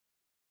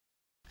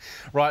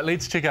Right,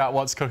 let's check out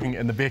what's cooking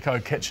in the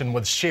Becco kitchen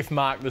with Chef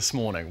Mark this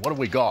morning. What have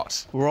we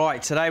got?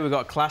 Right, today we've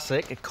got a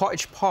classic, a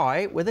cottage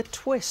pie with a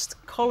twist.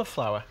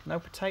 Cauliflower, no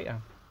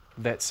potato.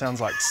 That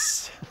sounds like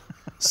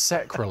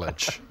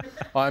sacrilege.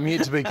 I'm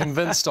yet to be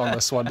convinced on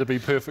this one, to be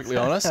perfectly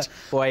honest.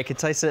 Boy, you can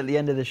taste it at the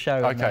end of the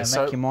show and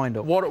make your mind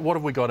up. What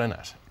have we got in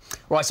it?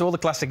 Right, so all the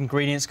classic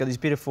ingredients. Got these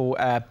beautiful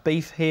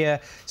beef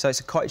here. So it's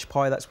a cottage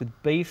pie that's with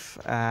beef,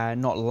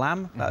 not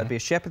lamb. That would be a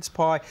shepherd's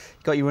pie.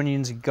 You've got your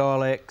onions and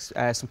garlic,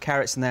 some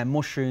carrots in there,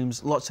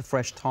 mushrooms, lots of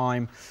fresh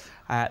thyme,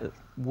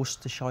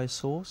 Worcestershire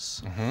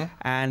sauce,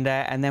 and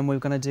then we're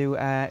going to do.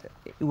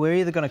 We're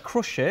either going to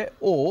crush it,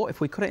 or if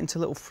we cut it into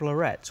little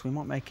florets, we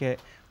might make it.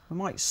 We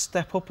might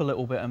step up a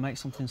little bit and make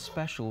something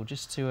special,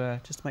 just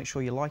to make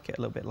sure you like it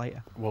a little bit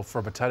later. Well, for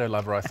a potato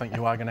lover, I think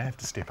you are going to have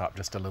to step up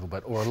just a little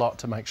bit, or a lot,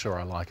 to make sure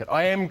I like it.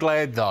 I am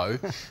glad, though,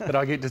 that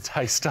I get to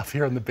taste stuff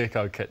here in the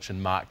Becco kitchen,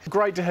 Mark.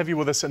 Great to have you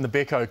with us in the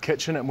Becco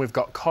kitchen, and we've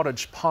got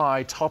cottage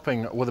pie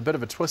topping with a bit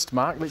of a twist,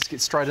 Mark. Let's get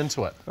straight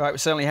into it. Right, we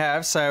certainly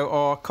have. So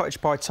our cottage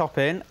pie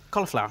topping,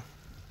 cauliflower.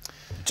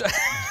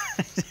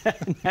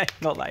 No,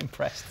 not that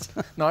impressed.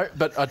 No,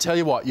 but I tell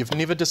you what, you've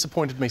never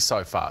disappointed me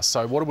so far.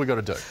 So what have we got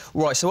to do?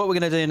 Right, so what we're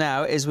going to do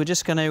now is we're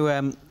just going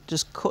to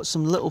just cut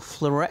some little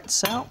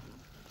florets out.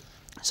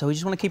 So we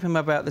just want to keep them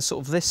about this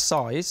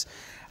size,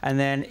 and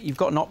then you've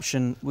got an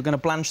option. We're going to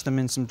blanch them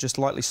in some just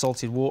lightly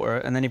salted water,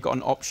 and then you've got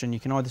an option. You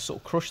can either sort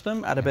of crush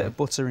them, add a bit of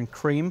butter and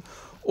cream,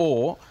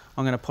 or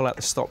I'm going to pull out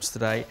the stops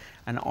today,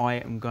 and I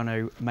am going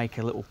to make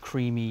a little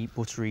creamy,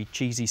 buttery,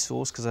 cheesy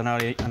sauce, because I know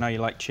you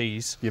like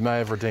cheese. You may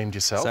have redeemed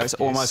yourself. So it's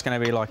almost going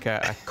to be like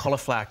a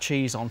cauliflower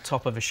cheese on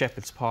top of a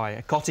shepherd's pie,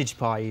 a cottage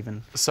pie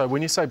even. So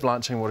when you say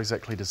blanching, what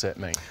exactly does that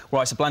mean?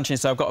 Right, so blanching,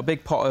 so I've got a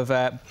big pot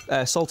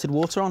of salted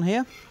water on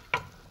here.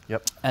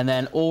 Yep. And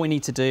then all we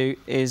need to do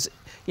is,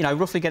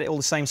 roughly get it all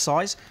the same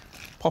size,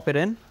 pop it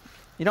in.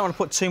 You don't want to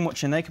put too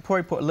much in there. You could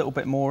probably put a little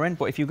bit more in,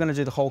 but if you're going to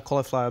do the whole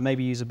cauliflower,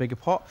 maybe use a bigger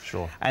pot.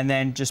 Sure. And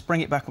then just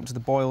bring it back up to the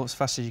boil as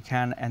fast as you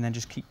can, and then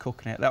just keep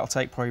cooking it. That'll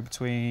take probably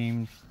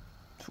between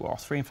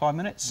 3 and 5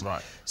 minutes.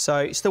 Right. So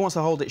it still wants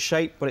to hold its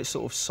shape, but it's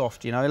sort of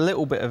soft, a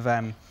little bit of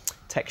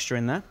texture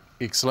in there.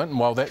 Excellent. And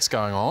while that's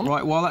going on...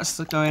 Right, while that's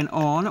going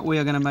on, we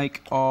are going to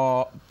make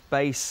our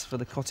base for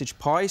the cottage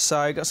pie. So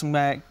I've got some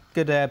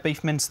good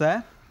beef mince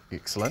there.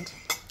 Excellent.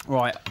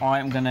 Right,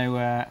 I'm going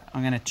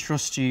to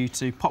trust you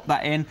to pop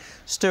that in,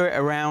 stir it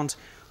around.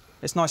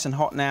 It's nice and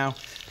hot now.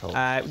 Cool.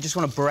 We just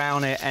want to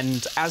brown it,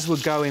 and as we're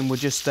going, we're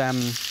just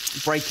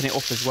breaking it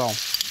up as well.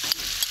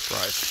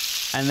 Right.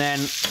 And then,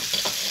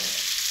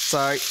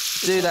 so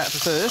do that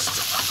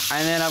first,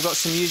 and then I've got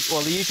some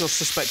the usual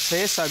suspects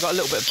here. So I've got a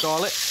little bit of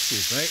garlic.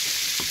 Excuse me.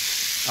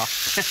 Oh,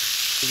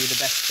 give you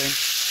the best thing.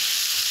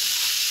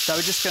 So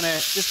we're just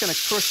gonna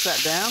crush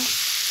that down.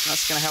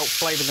 That's going to help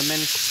flavour the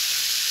mince.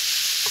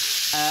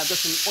 I've got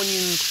some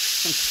onions,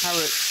 some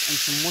carrots and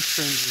some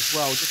mushrooms as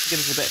well, just to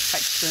give us a bit of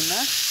texture in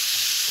there.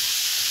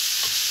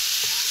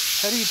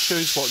 How do you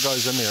choose what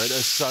goes in there?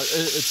 It's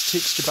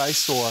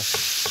texture-based, or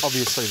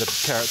obviously the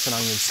carrots and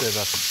onions serve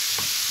a...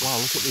 Wow,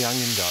 look at the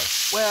onion go.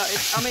 Well,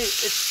 it's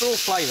for all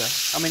flavour.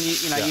 I mean,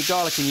 your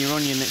garlic and your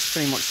onion, it's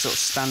pretty much sort of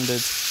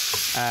standard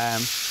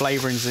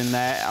flavourings in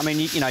there. I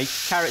mean,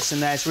 carrots in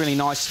there, it's really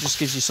nice. It just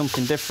gives you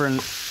something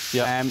different.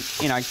 Yeah.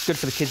 Good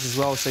for the kids as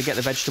well, so get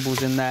the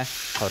vegetables in there.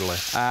 Totally.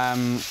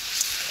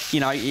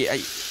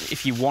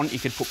 If you want, you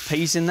could put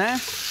peas in there,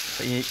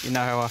 but you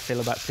know how I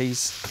feel about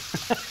peas.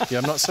 Yeah,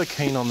 I'm not so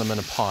keen on them in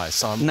a pie,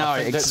 so I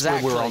think that's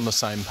where we're on the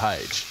same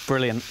page.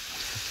 Brilliant.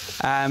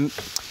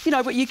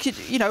 But you could,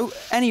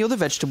 any other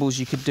vegetables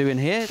you could do in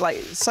here, like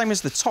same as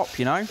the top,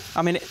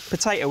 I mean,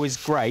 potato is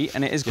great,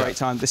 and it is great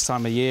this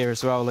time of year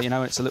as well.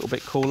 It's a little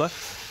bit cooler.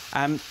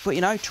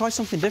 But try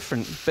something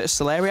different. A bit of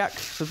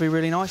celeriac would be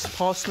really nice.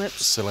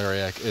 Parsnips.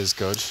 Celeriac is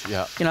good.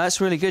 Yeah. That's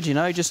really good.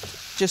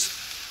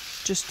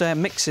 Just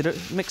mix it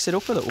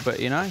up a little bit.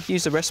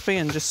 Use the recipe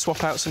and just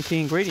swap out some key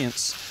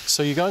ingredients.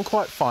 So you're going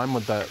quite fine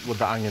with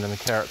the onion and the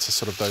carrots are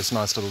sort of those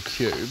nice little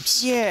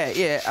cubes.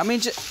 Yeah. I mean,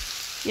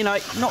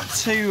 not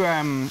too.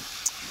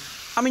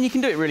 I mean, you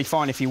can do it really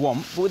fine if you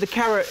want, but with the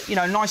carrot,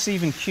 nice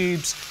even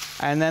cubes,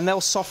 and then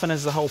they'll soften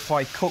as the whole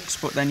pie cooks.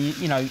 But then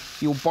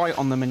you'll bite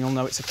on them and you'll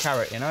know it's a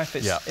carrot.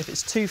 If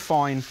it's too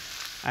fine,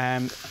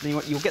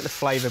 you'll get the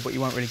flavour, but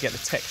you won't really get the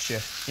texture.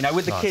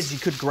 With the kids, you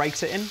could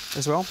grate it in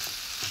as well.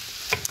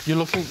 You're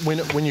looking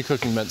when you're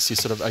cooking mince.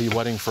 Are you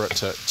waiting for it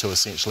to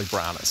essentially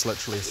brown? It's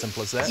literally as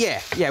simple as that.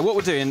 Yeah. What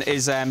we're doing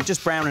is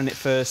just browning it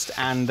first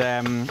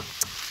and.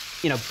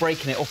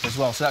 Breaking it up as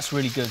well, so that's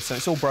really good. So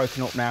it's all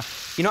broken up now.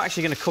 You're not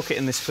actually going to cook it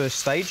in this first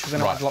stage. We're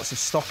going to add lots of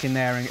stock in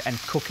there and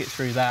cook it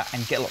through that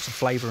and get lots of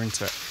flavour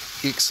into it.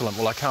 Excellent.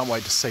 Well, I can't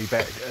wait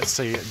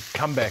to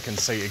come back and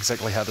see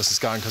exactly how this is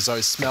going, because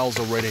those smells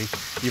already.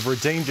 You've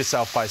redeemed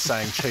yourself by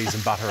saying cheese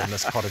and butter in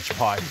this cottage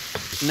pie.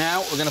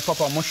 Now we're going to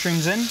pop our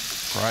mushrooms in.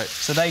 Right.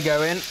 So they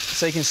go in.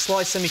 So you can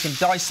slice them, you can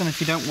dice them if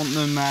you don't want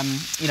them,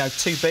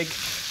 too big.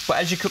 But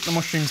as you cook the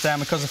mushrooms down,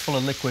 because they're full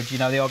of liquid,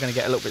 they are going to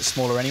get a little bit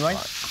smaller anyway.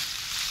 Right.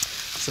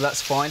 so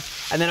that's fine.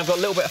 And then I've got a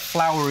little bit of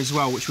flour as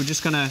well, which we're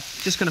just gonna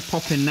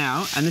pop in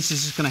now, and this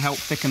is just gonna help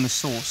thicken the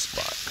sauce.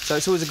 Right. So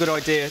it's always a good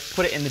idea,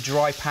 put it in the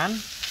dry pan,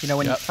 you know,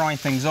 when you're frying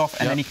things off,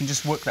 and then you can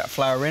just work that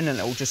flour in and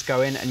it will just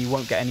go in and you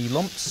won't get any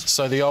lumps.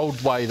 So the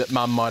old way that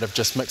Mum might have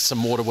just mixed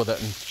some water with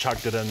it and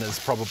chugged it in is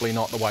probably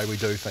not the way we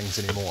do things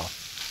anymore.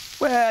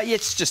 Well, yeah,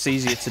 it's just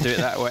easier to do it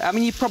that way. I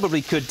mean, you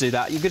probably could do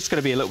that. You're just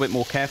going to be a little bit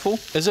more careful.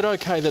 Is it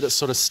okay that it's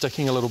sort of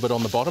sticking a little bit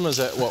on the bottom? Is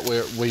that what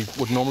we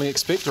would normally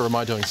expect, or am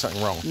I doing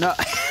something wrong? No,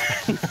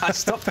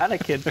 stop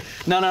panicking.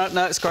 No,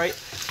 it's great.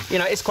 You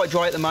know, it's quite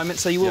dry at the moment,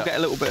 so you will get a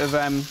little bit of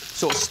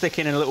sort of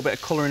sticking and a little bit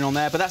of colouring on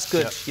there, but that's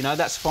good. You know,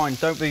 that's fine.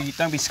 Don't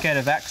be scared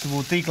of that, because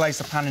we'll deglaze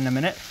the pan in a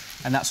minute,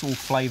 and that's all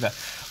flavour.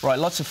 Right,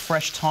 lots of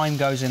fresh thyme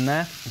goes in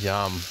there.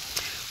 Yum.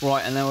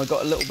 Right, and then we've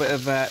got a little bit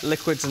of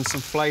liquids and some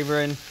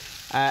flavouring.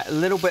 A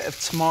little bit of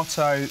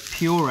tomato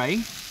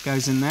puree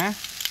goes in there,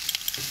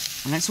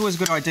 and that's always a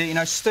good idea. You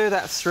know, stir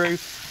that through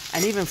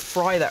and even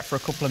fry that for a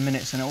couple of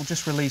minutes, and it will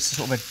just release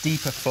sort of a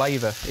deeper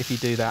flavour if you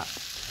do that.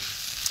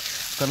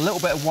 Got a little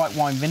bit of white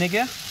wine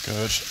vinegar.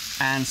 Good.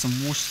 And some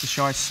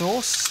Worcestershire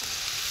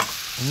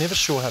sauce. I'm never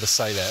sure how to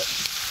say that.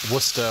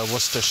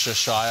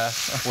 Worcestershire.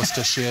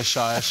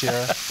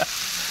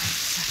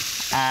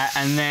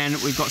 And then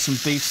we've got some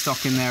beef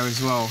stock in there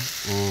as well.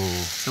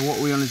 Ooh. So what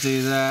we're going to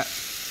do there,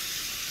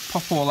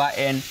 pop all that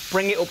in,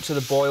 bring it up to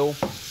the boil,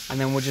 and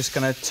then we're just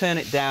going to turn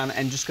it down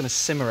and just going to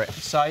simmer it.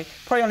 So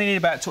probably only need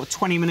about sort of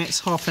 20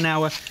 minutes, half an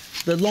hour.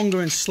 The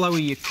longer and slower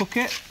you cook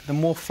it, the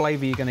more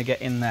flavour you're going to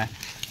get in there.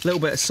 A little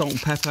bit of salt and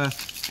pepper,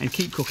 and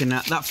keep cooking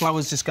that. That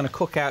flour's just going to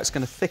cook out, it's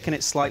going to thicken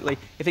it slightly.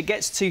 If it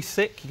gets too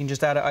thick, you can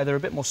just add either a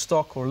bit more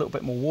stock or a little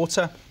bit more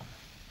water.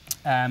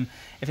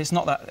 If it's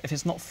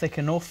not thick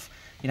enough,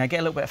 you know, get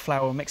a little bit of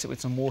flour, mix it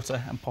with some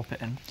water and pop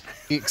it in.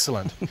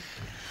 Excellent.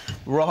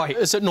 Right.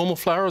 Is it normal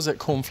flour or is it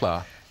corn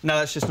flour? No,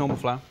 that's just normal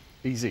flour.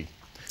 Easy.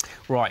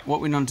 Right,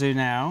 what we're going to do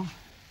now,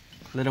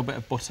 a little bit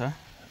of butter.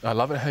 I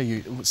love it how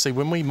you... See,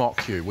 when we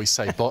mock you, we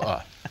say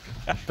butter.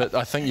 But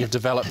I think you've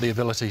developed the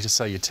ability to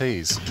say your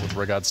T's with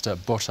regards to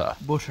butter.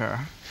 Butter.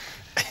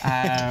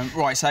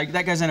 Right, so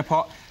that goes in a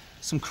pot.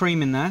 Some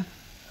cream in there.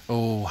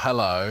 Oh,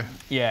 hello.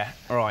 Yeah,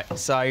 all right.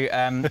 So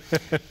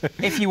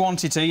if you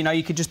wanted to, you know,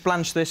 you could just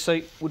blanch this. So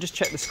we'll just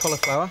check this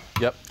cauliflower.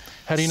 Yep.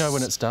 How do you know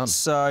when it's done?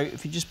 So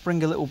if you just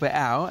bring a little bit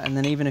out, and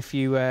then even if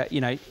you,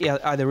 you know,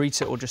 either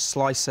eat it or just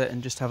slice it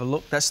and just have a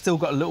look, that's still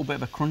got a little bit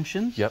of a crunch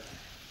in. Yep.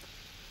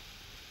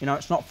 You know,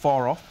 it's not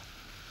far off.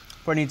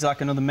 Probably needs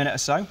like another minute or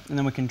so, and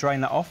then we can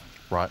drain that off.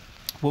 Right.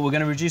 But we're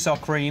going to reduce our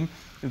cream.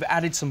 We've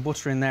added some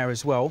butter in there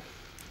as well.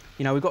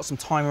 You know, we've got some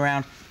thyme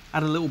around.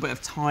 Add a little bit of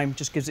thyme,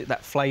 just gives it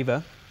that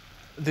flavour.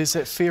 There's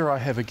that fear I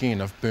have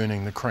again of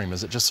burning the cream.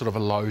 Is it just sort of a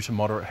low to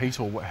moderate heat,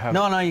 or how?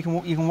 No, you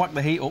can whack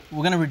the heat up.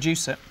 We're going to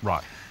reduce it.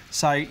 Right.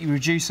 So you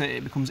reduce it,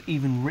 it becomes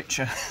even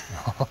richer.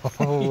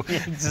 Oh.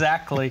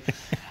 Exactly.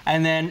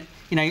 And then,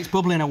 you know, it's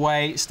bubbling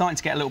away, it's starting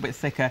to get a little bit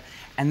thicker.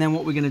 And then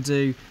what we're going to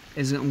do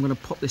is I'm going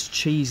to pop this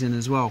cheese in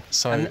as well.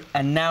 So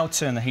and now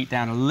turn the heat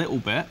down a little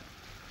bit.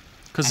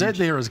 Because that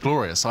there is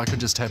glorious. I could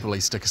just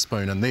happily stick a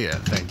spoon in there.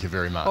 Thank you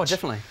very much. Oh,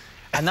 definitely.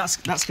 And that's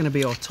going to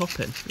be our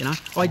topping, you know.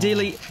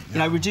 Ideally, you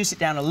know, reduce it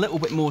down a little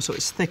bit more so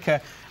it's thicker,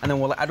 and then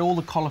we'll add all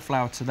the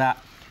cauliflower to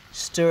that,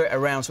 stir it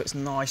around so it's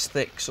nice,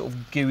 thick, sort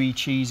of gooey,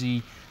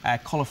 cheesy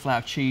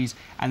cauliflower cheese.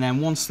 And then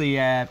once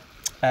the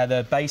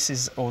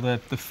bases or the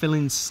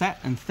filling's set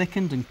and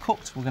thickened and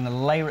cooked, we're going to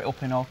layer it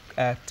up in our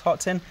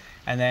tart tin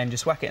and then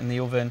just whack it in the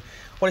oven.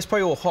 Well, it's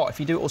probably all hot. If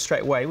you do it all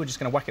straight away, we're just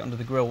going to whack it under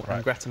the grill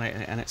and gratinate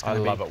it, and it's going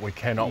to be... I love it. We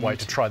cannot wait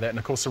to try that. And,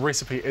 of course, the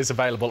recipe is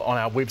available on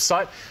our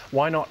website.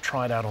 Why not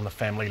try it out on the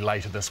family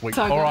later this week?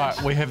 So all right,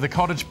 we have the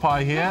cottage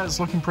pie here. It's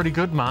looking pretty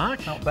good,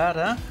 Mark. Not bad,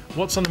 huh?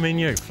 What's on the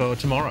menu for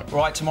tomorrow?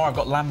 Right, tomorrow I've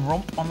got lamb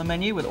rump on the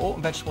menu with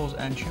autumn vegetables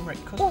and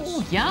turmeric cousins.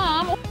 Oh,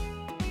 yum!